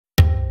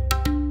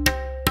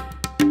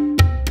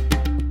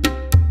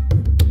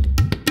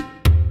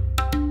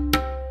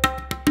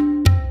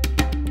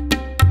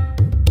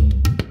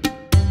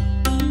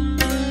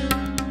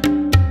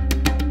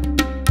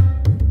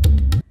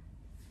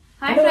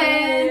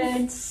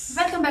Friends,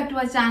 welcome back to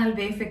our channel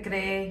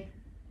Befikre.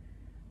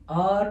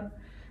 और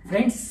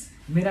friends,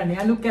 मेरा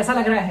नया लुक कैसा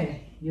लग रहा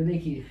है? ये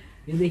देखिए,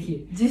 ये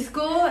देखिए।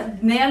 जिसको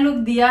नया लुक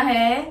दिया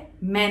है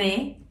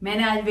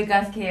मैंने आज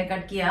विकास के हेयर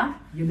कट किया।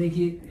 ये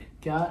देखिए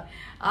क्या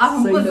आप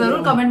हमको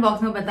जरूर कमेंट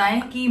बॉक्स में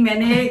बताएं कि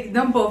मैंने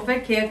एकदम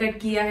परफेक्ट हेयर कट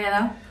किया है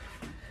ना।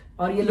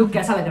 और ये लुक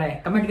कैसा लग रहा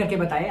है, कमेंट करके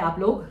बताएं आप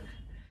लोग।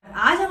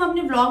 आज हम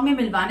अपने ब्लॉग में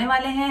मिलवाने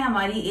वाले हैं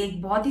हमारी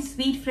एक बहुत ही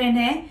स्वीट फ्रेंड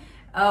है,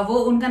 वो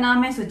उनका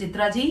नाम है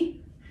सुचित्रा जी।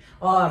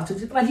 और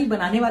सुचित्रा जी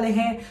बनाने वाले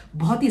हैं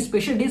बहुत ही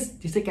स्पेशल डिश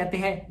जिसे कहते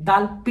हैं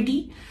दाल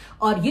पिटी।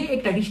 और ये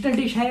एक ट्रेडिशनल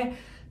डिश है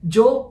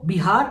जो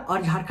बिहार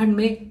और झारखंड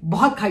में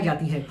बहुत खाई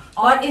जाती है।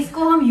 और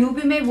इसको हम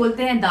यूपी में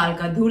बोलते हैं दाल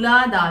का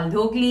धूला, दाल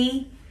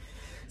ढोकली।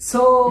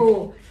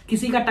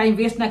 किसी का टाइम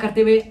वेस्ट ना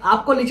करते हुए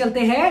आपको ले चलते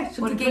हैं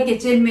उनके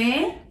किचन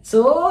में।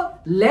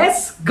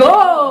 Let's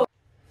go.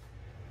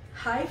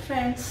 Hi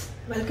friends,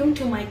 welcome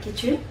to my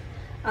kitchen.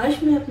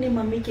 आज मैं अपनी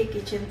मम्मी के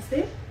किचन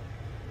से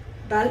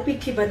दाल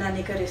पिठी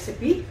बनाने का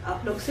रेसिपी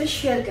आप लोग से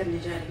शेयर करने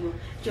जा रही हूँ,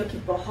 जो कि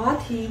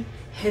बहुत ही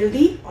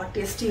हेल्दी और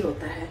टेस्टी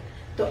होता है।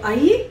 तो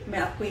आइए मैं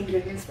आपको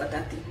इंग्रेडिएंट्स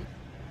बताती हूँ।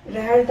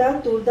 रहर दाल,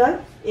 तूर दाल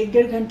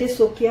 1-1.5 घंटे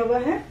सोक किया हुआ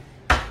है।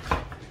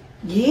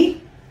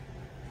 घी,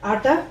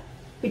 आटा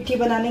पिठी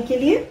बनाने के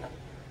लिए,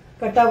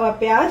 कटा हुआ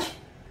प्याज,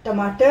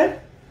 टमाटर,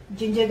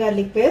 जिंजर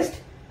गार्लिक पेस्ट,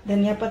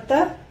 धनिया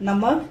पत्ता,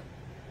 नमक,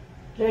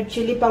 रेड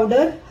चिली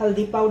पाउडर,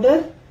 हल्दी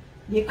पाउडर,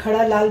 ये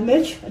खड़ा लाल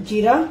मिर्च,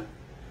 जीरा,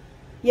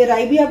 ये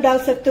राई भी आप डाल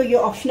सकते हो, ये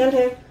ऑप्शनल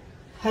है,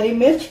 हरी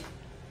मिर्च,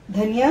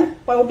 धनिया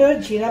पाउडर,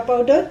 जीरा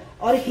पाउडर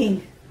और हींग।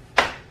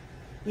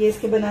 ये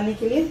इसके बनाने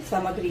के लिए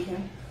सामग्री है।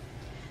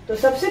 तो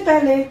सबसे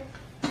पहले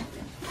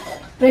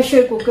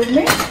प्रेशर कुकर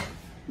में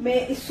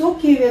मैं इस सोक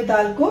किए हुए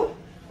दाल को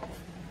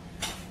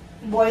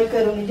बॉईल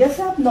करूंगी,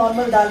 जैसे आप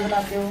नॉर्मल दाल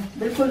बनाते हो,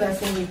 बिल्कुल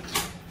वैसे ही।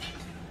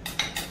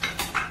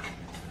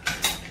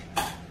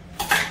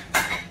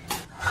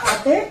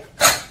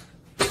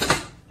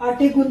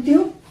 आटे गूंथती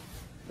हूँ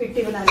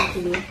पिट्टी बनाने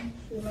के लिए।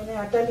 ये मैंने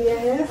आटा लिया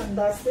है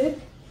अंदाज से,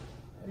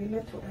 अभी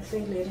मैं थोड़ा सा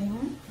ही ले रही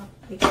हूँ।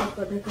 आप एक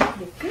पद्धति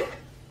देखिए,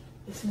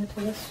 इसमें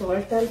थोड़ा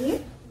सॉल्ट डालिए,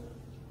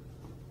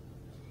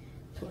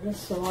 थोड़ा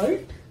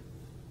सॉल्ट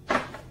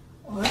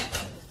और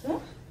थोड़ा सा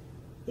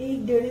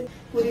 1-1.5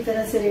 पूरी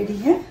तरह से रेडी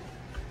है।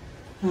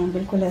 हाँ,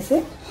 बिल्कुल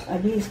ऐसे।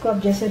 अभी इसको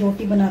आप जैसे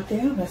रोटी बनाते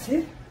हैं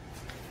वैसे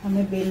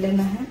हमें बेल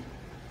लेना है।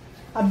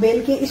 अब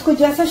बेल के इसको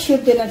जैसा शेप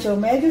देना चाहो,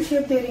 मैं जो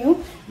शेप दे रही हूँ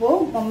वो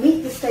मम्मी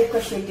इस टाइप का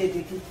शेप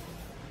देती थी।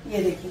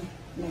 ये देखिए,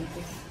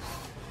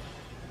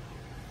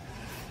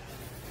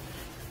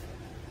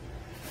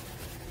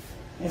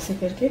 ऐसे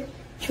करके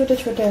छोटे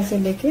छोटे ऐसे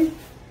लेके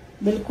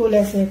बिल्कुल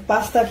ऐसे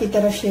पास्ता की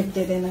तरह शेप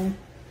दे देना है।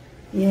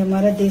 ये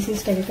हमारा देसी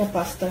स्टाइल का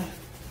पास्ता है।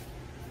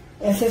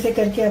 ऐसे ऐसे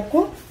करके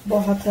आपको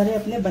बहुत सारे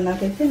अपने बना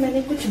करके,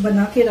 मैंने कुछ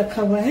बना के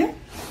रखा हुआ है,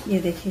 ये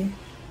देखिए।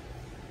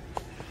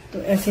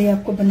 तो ऐसे ही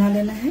आपको बना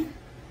लेना है।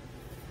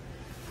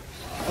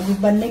 अभी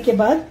बनने के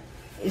बाद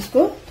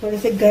इसको थोड़े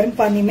से गर्म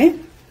पानी में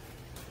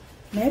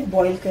मैं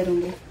बॉईल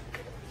करूंगी,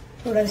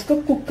 थोड़ा इसको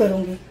कुक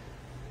करूंगी।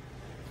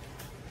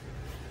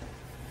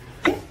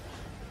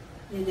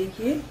 ये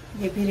देखिए,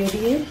 ये भी रेडी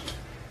है।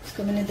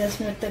 इसको मैंने 10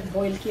 मिनट तक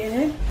बॉईल किया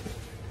है।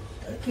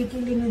 तड़के के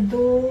लिए मैं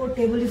 2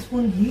 टेबल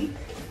स्पून घी,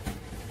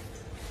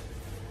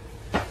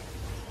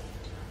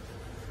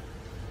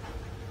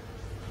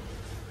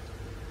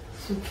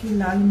 सूखी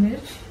लाल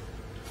मिर्च,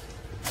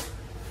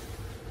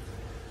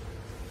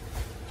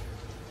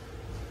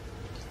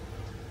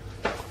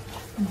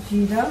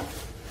 जीरा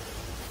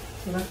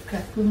थोड़ा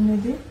क्रैक करने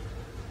दे,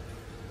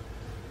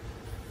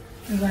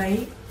 राई,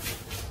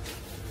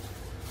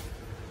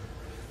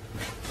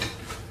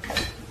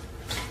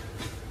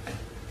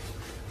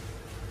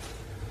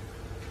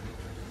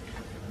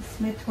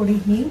 इसमें थोड़ी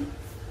हींग,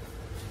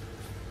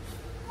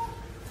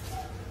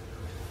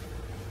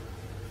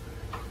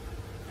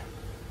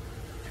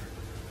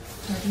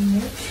 हरी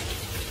मिर्च,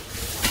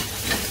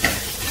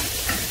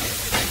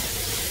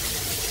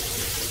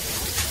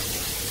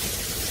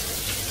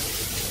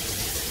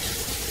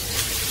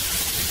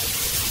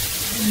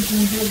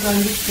 जिंजर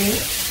गार्लिक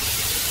पेस्ट,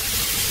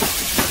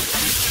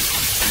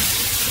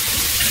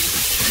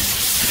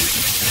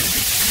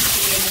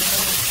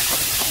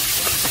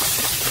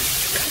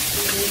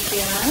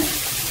 प्याज,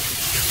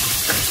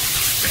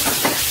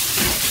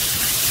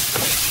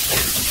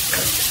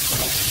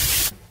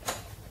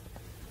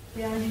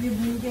 प्याज भी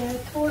भून गया है।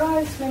 थोड़ा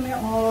इसमें मैं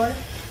और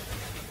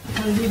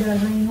हल्दी डाल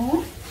रही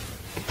हूँ,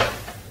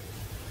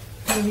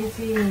 थोड़ी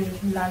सी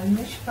लाल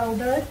मिर्च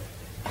पाउडर,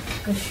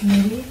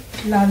 कश्मीरी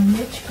लाल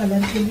मिर्च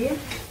कलर के लिए,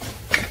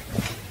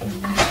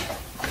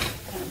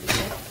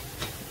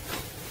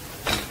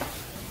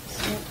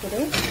 इसमें थोड़े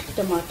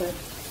टमाटर,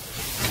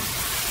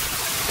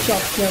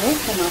 चॉप किया हुआ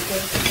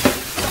टमाटर,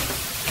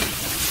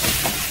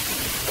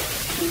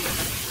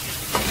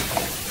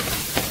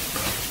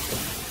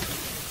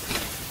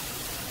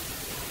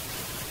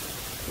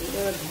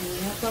 थोड़ा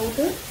धनिया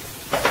पाउडर,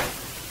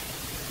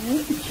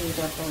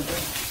 जीरा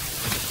पाउडर।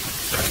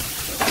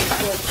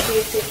 इसको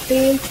अच्छे से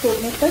तेल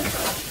छोड़ने तक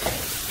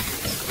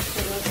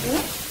थोड़ा सा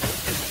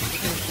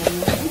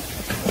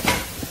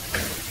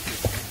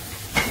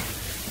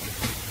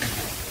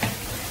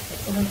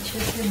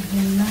अच्छे से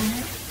भूनना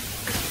है।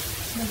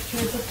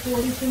 बच्चों को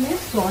थोड़ी सी मैं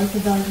सॉल्ट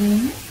डाल रही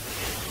हूँ।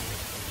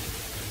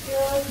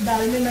 तो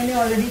दाल में मैंने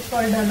ऑलरेडी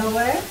सॉल्ट डाला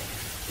हुआ है,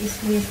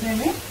 इसलिए इसमें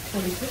मैं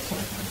थोड़ी सी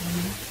सॉल्ट डाल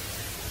रही हूँ।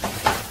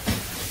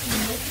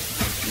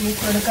 ये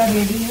तड़का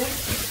रेडी है।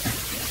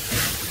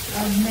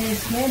 अब मैं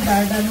इसमें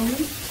दाल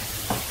डालूंगी।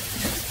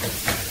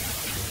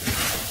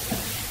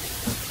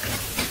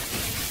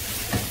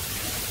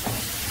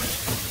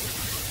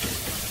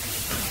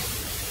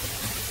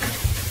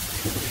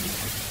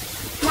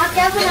 माँ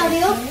क्या बना रही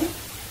हो?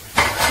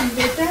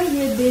 बेटा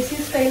ये देसी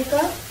स्टाइल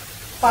का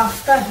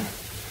पास्ता है।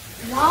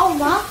 वाओ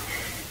माँ,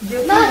 जो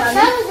अच्छा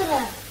लग रहा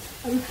है।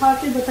 अभी खा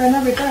के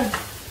बताना बेटा,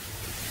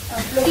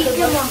 आप लोग तो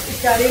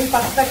इटालियन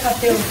पास्ता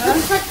खाते हो ना?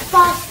 सच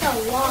पास्ता,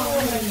 वाओ।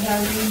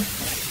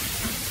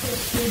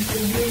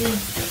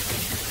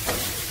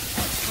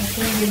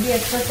 ये भी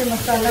अच्छा से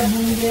मसाला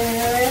भून गया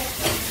है।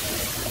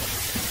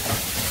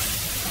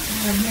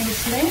 अब मैं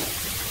इसमें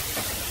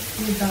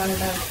ये दाल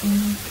डालती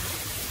हूँ।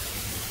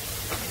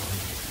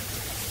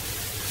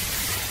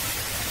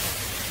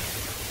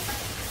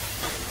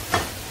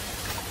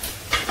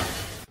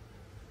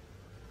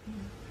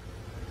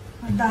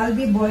 दाल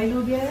भी बॉईल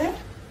हो गया है।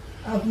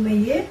 अब मैं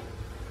ये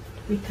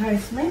पिठा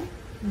इसमें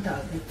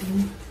डाल देती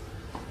हूँ।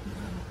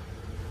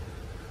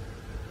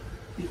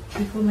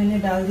 पिठी को मैंने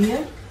डाल दिया।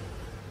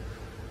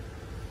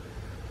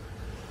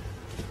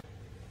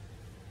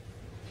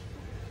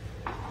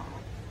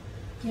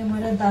 कि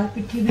हमारा दाल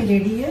पिठी भी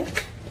रेडी है।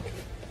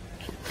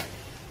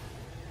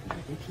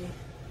 देखिए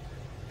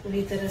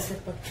पूरी तरह से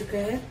पक चुका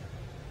है।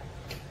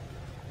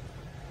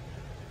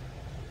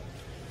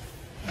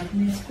 अब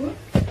मैं इसको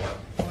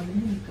बॉल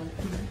में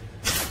निकालती हूँ।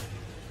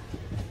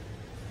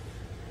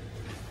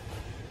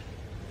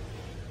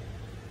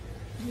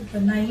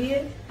 बनाइए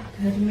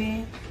घर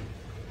में,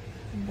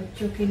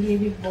 बच्चों के लिए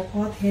भी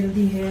बहुत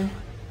हेल्दी है।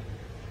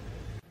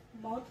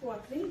 माउथ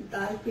वाटरिंग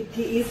दाल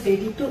पिठी इज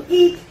रेडी टू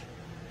ईट।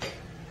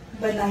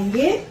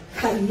 बनाइए,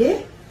 खाइए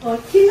और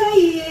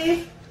खिलाइए।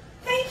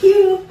 Thank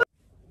you.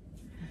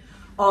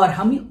 और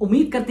हम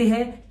उम्मीद करते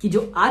हैं कि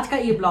जो आज का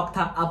ये ब्लॉग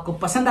था आपको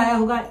पसंद आया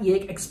होगा। ये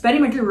एक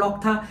एक्सपेरिमेंटल ब्लॉग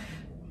था,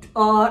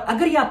 और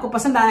अगर ये आपको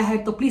पसंद आया है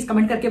तो प्लीज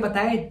कमेंट करके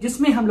बताएं,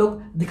 जिसमें हम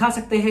लोग दिखा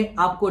सकते हैं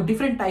आपको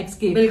डिफरेंट टाइप्स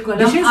के।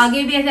 बिल्कुल, हम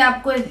आगे भी ऐसे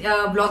आपको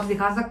ब्लॉग्स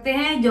दिखा सकते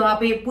हैं जो आप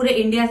पूरे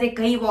इंडिया से,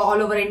 कहीं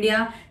all over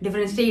India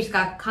different states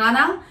का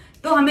खाना।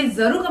 तो हमें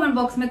जरूर कमेंट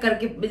बॉक्स में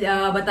करके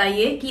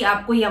बताइए कि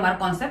आपको ये हमारा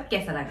कॉन्सेप्ट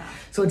कैसा लगा।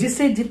 सो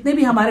जिससे जितने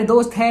भी हमारे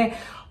दोस्त हैं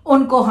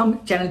उनको हम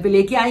चैनल पे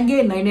लेके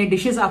आएंगे, नए नए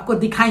डिशेस आपको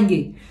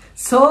दिखाएंगे।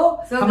 सो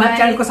हमारे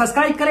चैनल को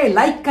सब्सक्राइब करें,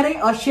 लाइक करें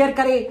और शेयर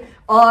करें,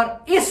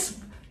 और इस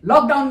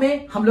लॉकडाउन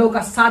में हम लोगों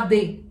का साथ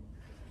दें।